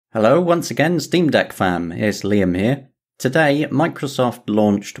Hello once again, Steam Deck fam, it's Liam here. Today, Microsoft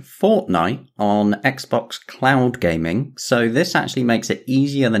launched Fortnite on Xbox Cloud Gaming, so this actually makes it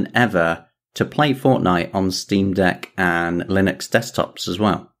easier than ever to play Fortnite on Steam Deck and Linux desktops as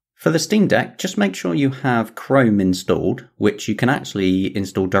well. For the Steam Deck, just make sure you have Chrome installed, which you can actually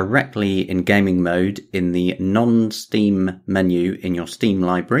install directly in gaming mode in the non-Steam menu in your Steam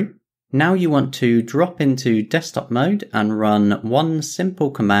library. Now you want to drop into desktop mode and run one simple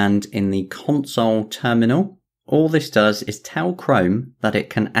command in the console terminal. All this does is tell Chrome that it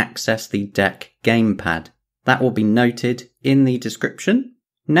can access the Deck gamepad. That will be noted in the description.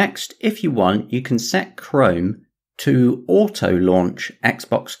 Next, if you want, you can set Chrome to auto-launch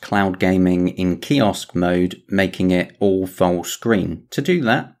Xbox Cloud Gaming in kiosk mode, making it all full screen. To do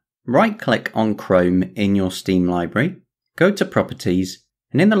that, right-click on Chrome in your Steam library, go to Properties,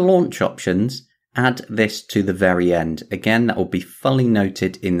 and in the launch options, add this to the very end. Again, that will be fully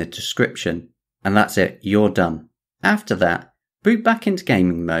noted in the description. And that's it, you're done. After that, boot back into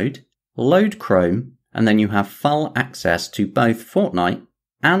gaming mode, load Chrome, and then you have full access to both Fortnite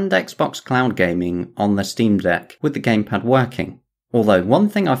and Xbox Cloud Gaming on the Steam Deck with the gamepad working. Although one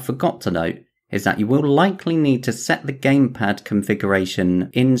thing I forgot to note is that you will likely need to set the gamepad configuration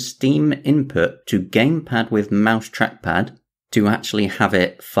in Steam input to gamepad with mouse trackpad to actually have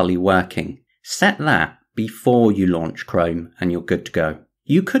it fully working. Set that before you launch Chrome and you're good to go.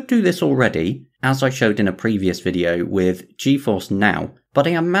 You could do this already, as I showed in a previous video with GeForce NOW, but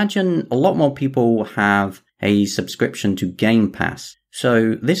I imagine a lot more people have a subscription to Game Pass.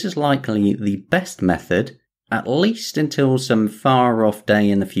 So this is likely the best method, at least until some far off day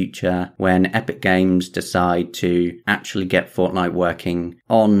in the future when Epic Games decide to actually get Fortnite working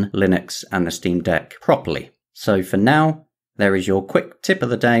on Linux and the Steam Deck properly. So for now, there is your quick tip of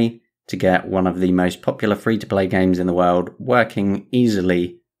the day to get one of the most popular free-to-play games in the world working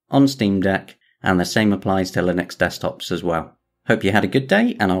easily on Steam Deck, and the same applies to Linux desktops as well. Hope you had a good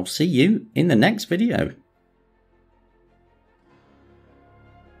day, and I'll see you in the next video.